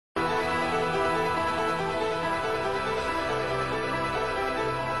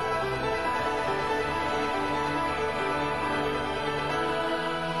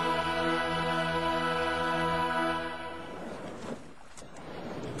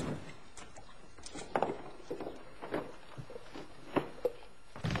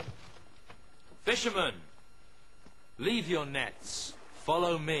Fishermen, leave your nets,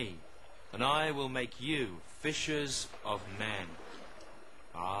 follow me, and I will make you fishers of men.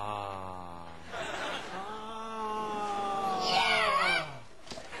 Ah.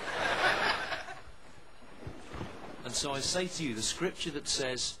 And so I say to you, the scripture that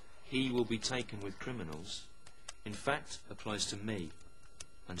says, he will be taken with criminals, in fact applies to me,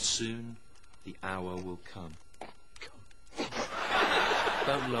 and soon the hour will come.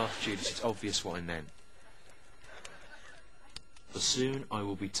 Don't laugh, Judas, it's obvious what I meant. But soon I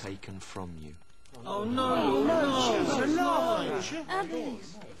will be taken from you. Oh no, no.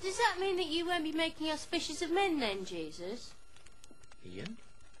 Does that mean that you won't be making us fishers of men then, Jesus? Ian?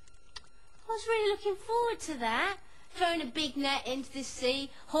 I was really looking forward to that. Throwing a big net into the sea,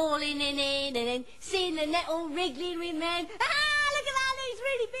 hauling it in, and then seeing the net all wriggling with men. Ah, look at that, it's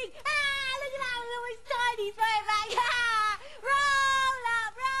really big. Ah, look at that, it's tiny, throw it back. Ah, roll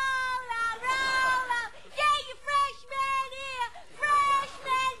up, roll up, roll up. Get your fresh men here. Fresh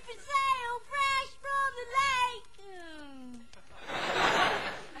men for sale, fresh from the lake.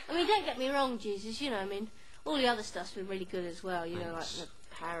 I mean, don't get me wrong, Jesus, you know, I mean, all the other stuff's been really good as well, you know, like the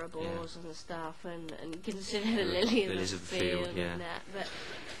parables and the stuff, and consider the lilies of the field and that. But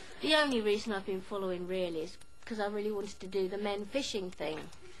the only reason I've been following really is because I really wanted to do the men fishing thing.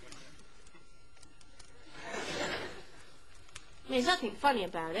 I mean, there's nothing funny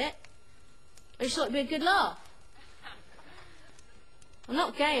about it. I just thought it'd be a good laugh. I'm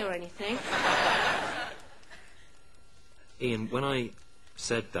not gay or anything. Ian, when I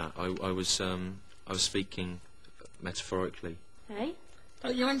said that, I was speaking metaphorically. Hey?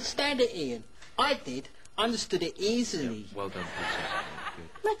 Don't you understand it, Ian? I did. Understood it easily. Yeah, well done, Peter. Good.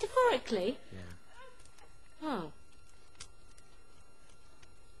 Metaphorically? Yeah. Oh.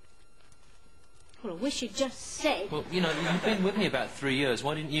 Well, I wish you'd just said. Well, you know, you've been with me about 3 years.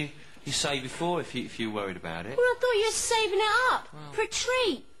 Why didn't you say before if you were worried about it? Well, I thought you were saving it up for a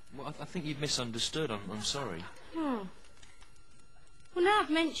treat. Well, I think you've misunderstood. I'm sorry. Oh. Well, now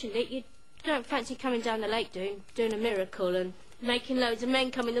I've mentioned it, you don't fancy coming down the lake doing a miracle and making loads of men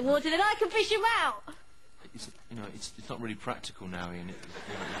come in the water, then I can fish them out. It's not really practical now, Ian.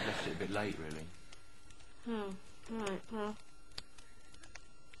 You've left it a bit late, really. Oh, right, well,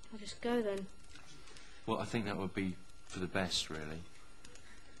 I'll just go then. Well, I think that would be for the best, really.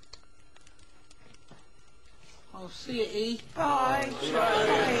 I'll see you, E. Bye.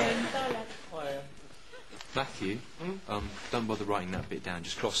 Bye. Matthew, don't bother writing that bit down.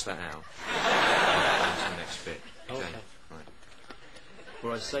 Just cross that out. That's the next bit. Okay. Right.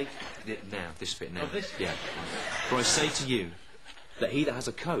 For I say this bit now. Oh, this? Yeah. Right. For I say to you that he that has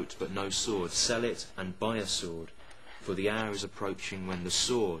a coat but no sword, sell it and buy a sword, for the hour is approaching when the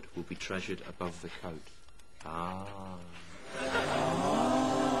sword will be treasured above the coat. Ah.